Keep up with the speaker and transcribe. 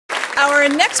Our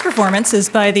next performance is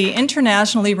by the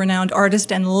internationally renowned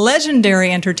artist and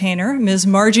legendary entertainer, Ms.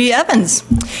 Margie Evans.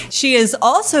 She is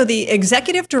also the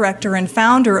executive director and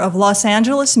founder of Los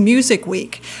Angeles Music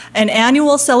Week, an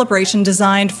annual celebration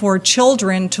designed for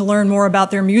children to learn more about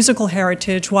their musical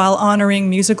heritage while honoring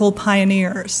musical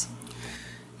pioneers.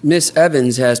 Miss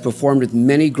Evans has performed with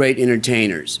many great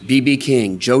entertainers: B.B.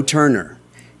 King, Joe Turner,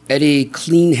 Eddie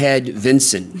Cleanhead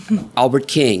Vinson, Albert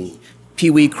King,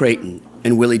 Pee Wee Creighton,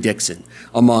 and Willie Dixon,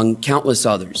 among countless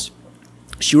others.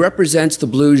 She represents the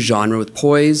blues genre with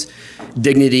poise,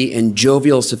 dignity, and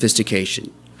jovial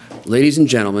sophistication. Ladies and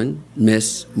gentlemen,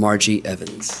 Miss Margie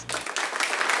Evans.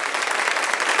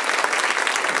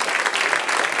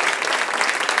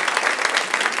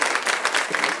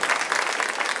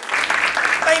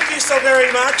 Thank you so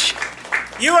very much.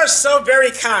 You are so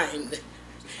very kind.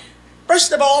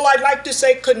 First of all, I'd like to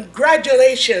say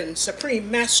congratulations, Supreme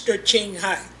Master Ching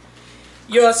Hai.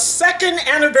 Your second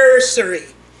anniversary.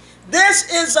 This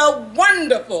is a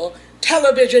wonderful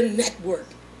television network.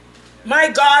 My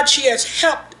God, she has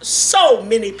helped so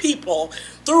many people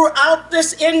throughout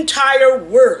this entire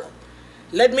world.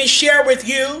 Let me share with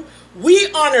you, we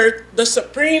honored the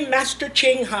Supreme Master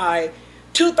Ching Hai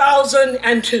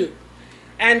 2002.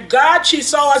 And God, she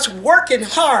saw us working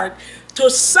hard to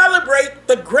celebrate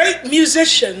the great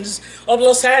musicians of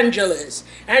Los Angeles.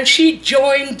 And she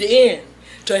joined in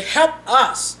to help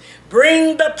us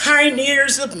bring the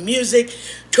pioneers of music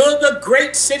to the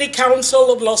great City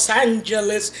Council of Los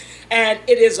Angeles. And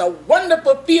it is a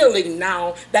wonderful feeling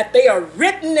now that they are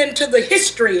written into the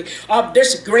history of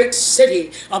this great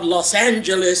city of Los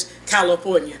Angeles,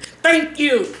 California. Thank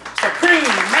you, Supreme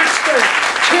Master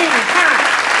Ching Hai.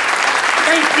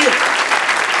 Thank you.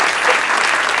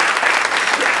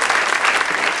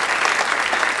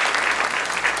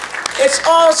 It's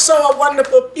also a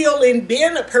wonderful feeling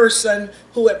being a person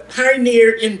who have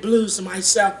pioneered in blues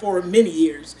myself for many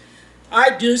years.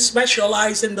 I do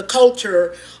specialize in the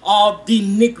culture of the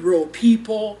Negro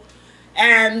people,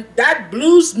 and that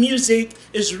blues music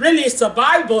is really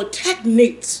survival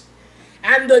techniques.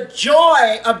 And the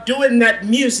joy of doing that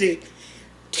music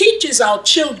teaches our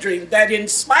children that in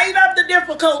spite of the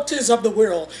difficulties of the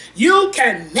world, you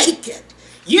can make it.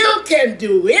 You can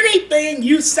do anything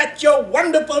you set your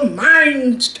wonderful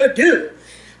minds to do.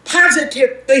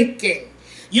 Positive thinking.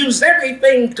 Use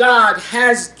everything God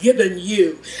has given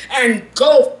you and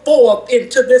go forth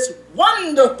into this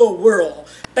wonderful world.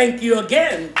 Thank you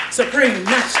again, Supreme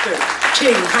Master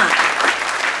Ching Hai.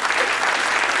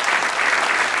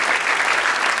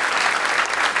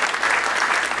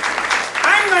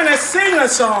 I'm going to sing a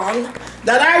song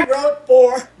that I wrote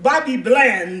for Bobby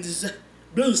Bland's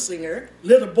blues singer,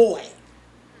 Little Boy.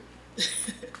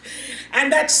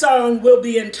 And that song will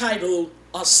be entitled,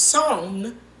 A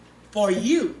Song for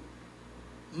You,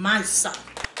 My Son.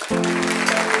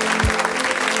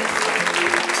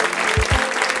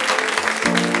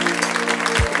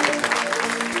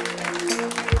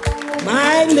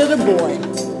 My little boy,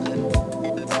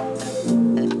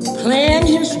 playing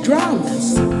his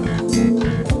drums,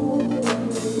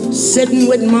 sitting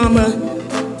with mama,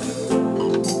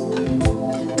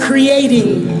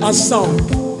 creating a song.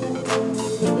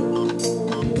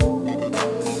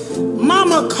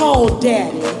 Mama called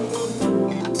Daddy,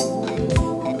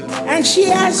 and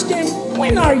she asked him,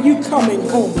 when are you coming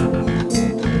home?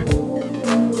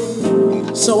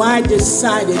 So I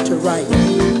decided to write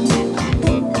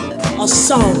a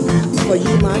song for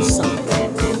you, my son.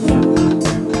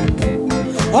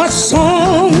 A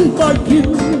song for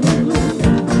you,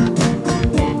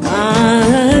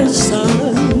 my son.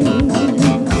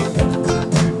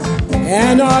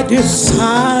 And I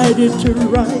decided to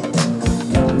write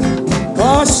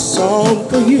a song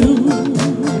for you.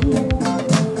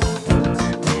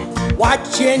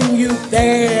 Watching you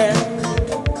there,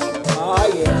 oh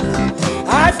yeah,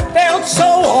 I felt so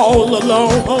all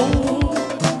alone.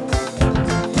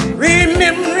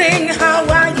 Remembering how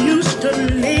I used to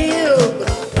live,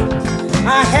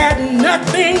 I had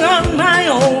nothing of my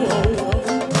own.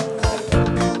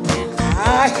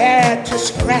 I had to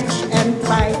scratch and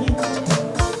fight.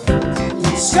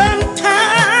 Sometimes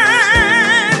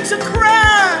I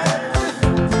cry.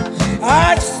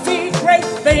 I see great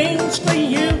things for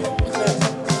you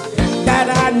that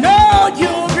I know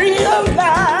you'll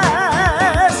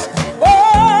realize.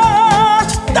 Oh,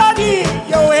 study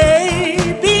your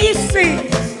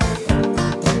ABCs.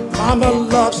 Mama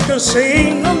loves to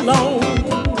sing along.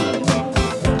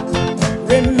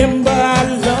 Remember, I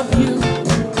love you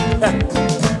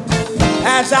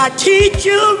as I teach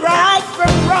you right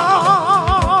from wrong.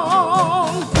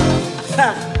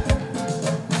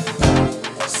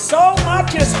 So much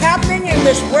what is happening in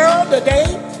this world today.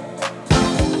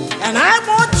 And I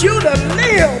want you to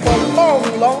live a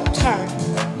long, long time.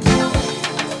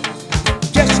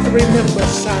 Just remember,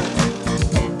 son.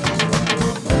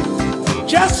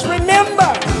 Just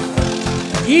remember,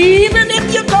 even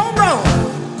if you go wrong,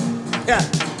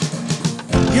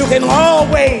 you can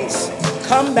always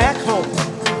come back home.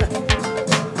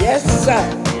 Yes, sir.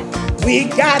 We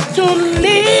got to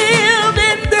live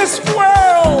in this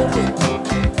world.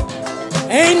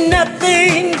 Ain't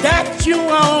nothing that you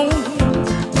own.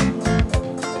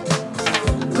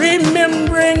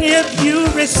 Remembering if you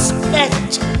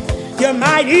respect, you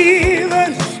might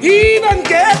even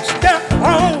get stepped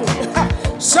on.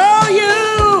 So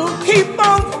you keep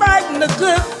on fighting the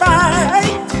good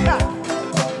fight.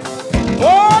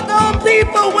 Although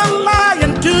people will lie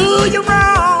and do you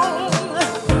wrong,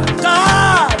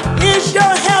 God is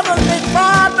your heavenly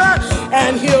Father,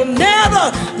 and He'll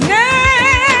never,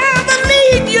 never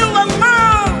leave you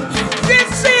alone.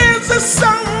 This is a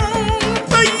song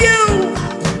for you,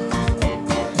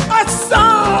 a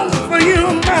song for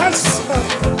you, my son.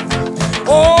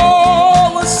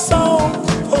 Oh, a song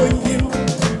for you,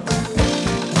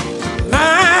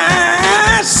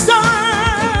 my son.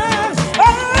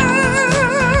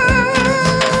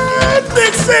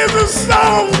 This is a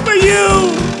song for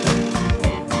you,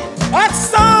 a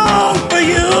song for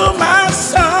you, my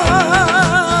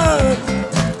son.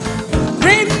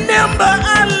 Remember,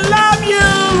 I love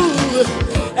you.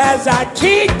 As I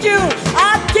teach you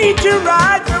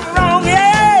right and wrong.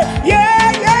 Yeah,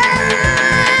 yeah,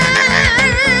 yeah.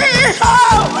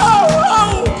 Oh, oh,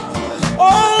 oh.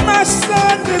 Oh, my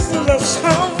son, this is a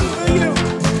song for you,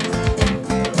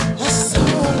 a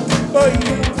song for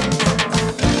you.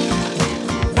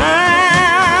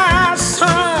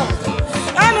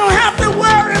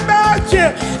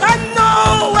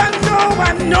 I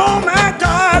know my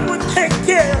God would take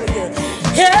care of you.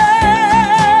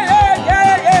 Yeah,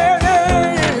 yeah, yeah,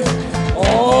 yeah.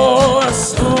 Oh, a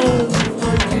song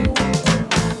for you.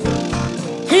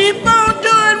 Keep on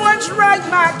doing what's right,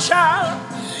 my child.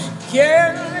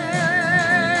 Yeah,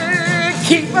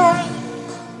 keep on.